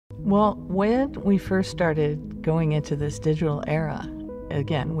Well, when we first started going into this digital era,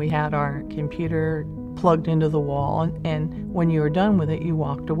 again, we had our computer plugged into the wall, and when you were done with it, you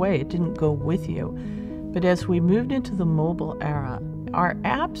walked away. It didn't go with you. But as we moved into the mobile era, our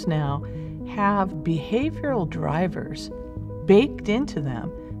apps now have behavioral drivers baked into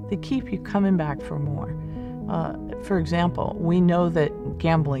them that keep you coming back for more. For example, we know that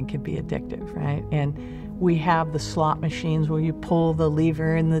gambling can be addictive, right? And we have the slot machines where you pull the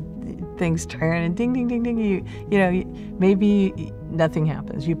lever and the things turn and ding, ding, ding, ding. Maybe nothing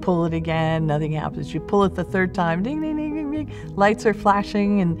happens. You pull it again, nothing happens. You pull it the third time, ding, ding, ding, ding, ding. Lights are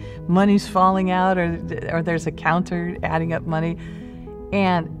flashing and money's falling out, or there's a counter adding up money.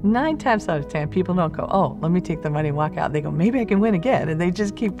 And 9 times out of 10, people don't go, oh, let me take the money and walk out. They go, maybe I can win again. And they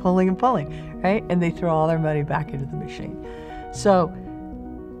just keep pulling and pulling, right? And they throw all their money back into the machine. So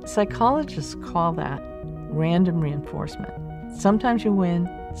psychologists call that random reinforcement. Sometimes you win,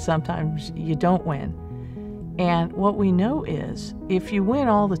 sometimes you don't win. And what we know is if you win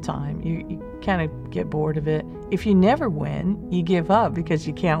all the time, you kind of get bored of it. If you never win, you give up because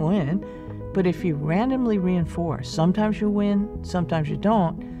you can't win. But if you randomly reinforce, sometimes you win, sometimes you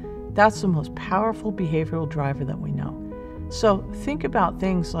don't, that's the most powerful behavioral driver that we know. So think about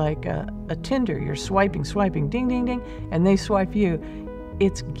things like a Tinder. You're swiping, ding, ding, ding, and they swipe you.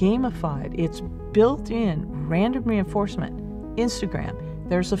 It's gamified. It's built-in random reinforcement. Instagram,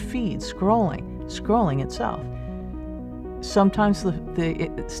 there's a feed scrolling itself. Sometimes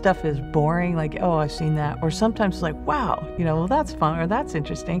the stuff is boring, like, oh, I've seen that. Or sometimes like, wow, well, that's fun, or that's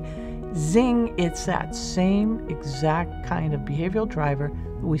interesting. Zing, it's that same exact kind of behavioral driver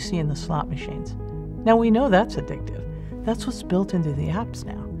that we see in the slot machines. Now, we know that's addictive. That's what's built into the apps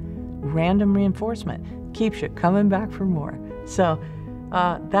now. Random reinforcement keeps you coming back for more. So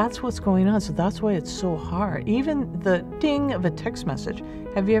that's what's going on. So that's why it's so hard. Even the ding of a text message.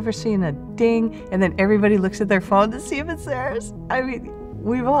 Have you ever seen a ding and then everybody looks at their phone to see if it's theirs? I mean,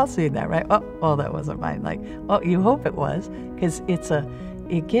 we've all seen that, right? Oh, that wasn't mine. Like, oh, you hope it was, because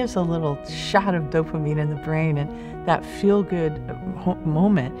it gives a little shot of dopamine in the brain and that feel-good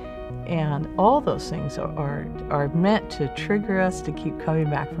moment. And all those things are meant to trigger us to keep coming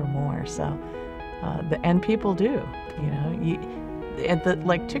back for more. So, and people do,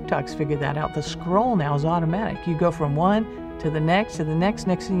 like TikTok's figured that out. The scroll now is automatic. You go from one to the next, next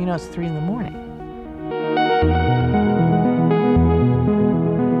thing you know, it's 3 a.m.